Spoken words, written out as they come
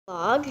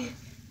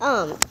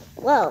Vlog.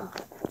 Well,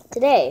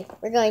 today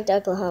we're going to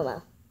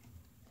Oklahoma.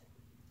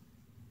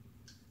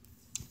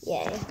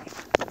 Yay.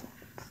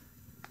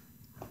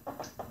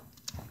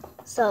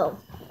 So,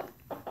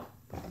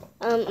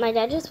 my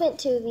dad just went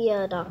to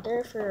the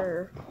doctor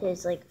for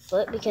his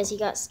foot because he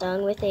got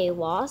stung with a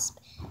wasp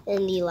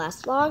in the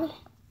last vlog.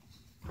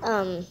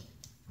 Yeah,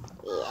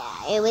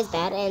 it was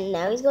bad, and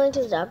now he's going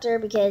to the doctor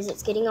because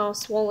it's getting all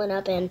swollen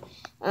up, and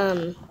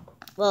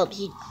well,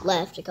 he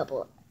left a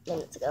couple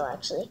minutes ago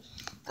actually.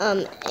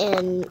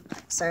 And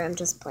sorry, I'm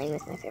just playing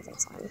with my favorite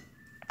song.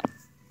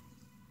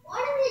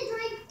 Why do they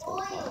drink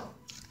oil?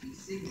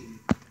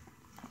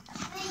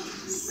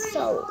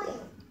 So,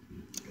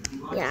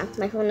 yeah,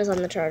 my phone is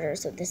on the charger,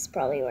 so this is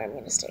probably where I'm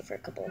going to stay for a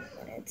couple of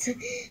minutes.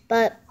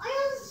 But,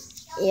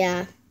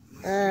 yeah,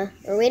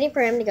 we're waiting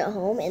for him to get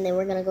home, and then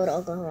we're going to go to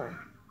Oklahoma.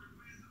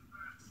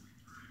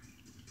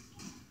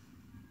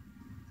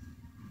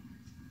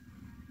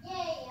 Yay,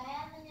 I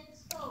have a new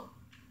scope.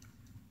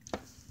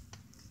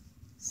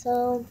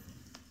 So,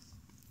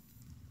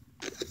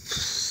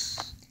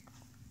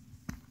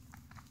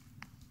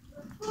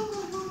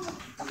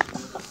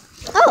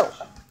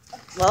 oh,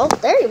 well,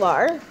 there you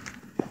are.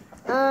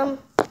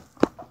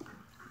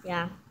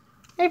 Yeah.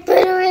 I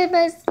put away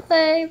my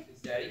slime.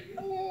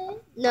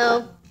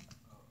 No.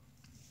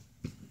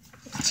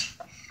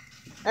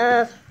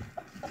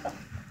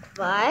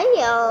 Bye.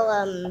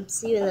 I'll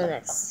see you in the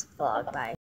next vlog. Bye.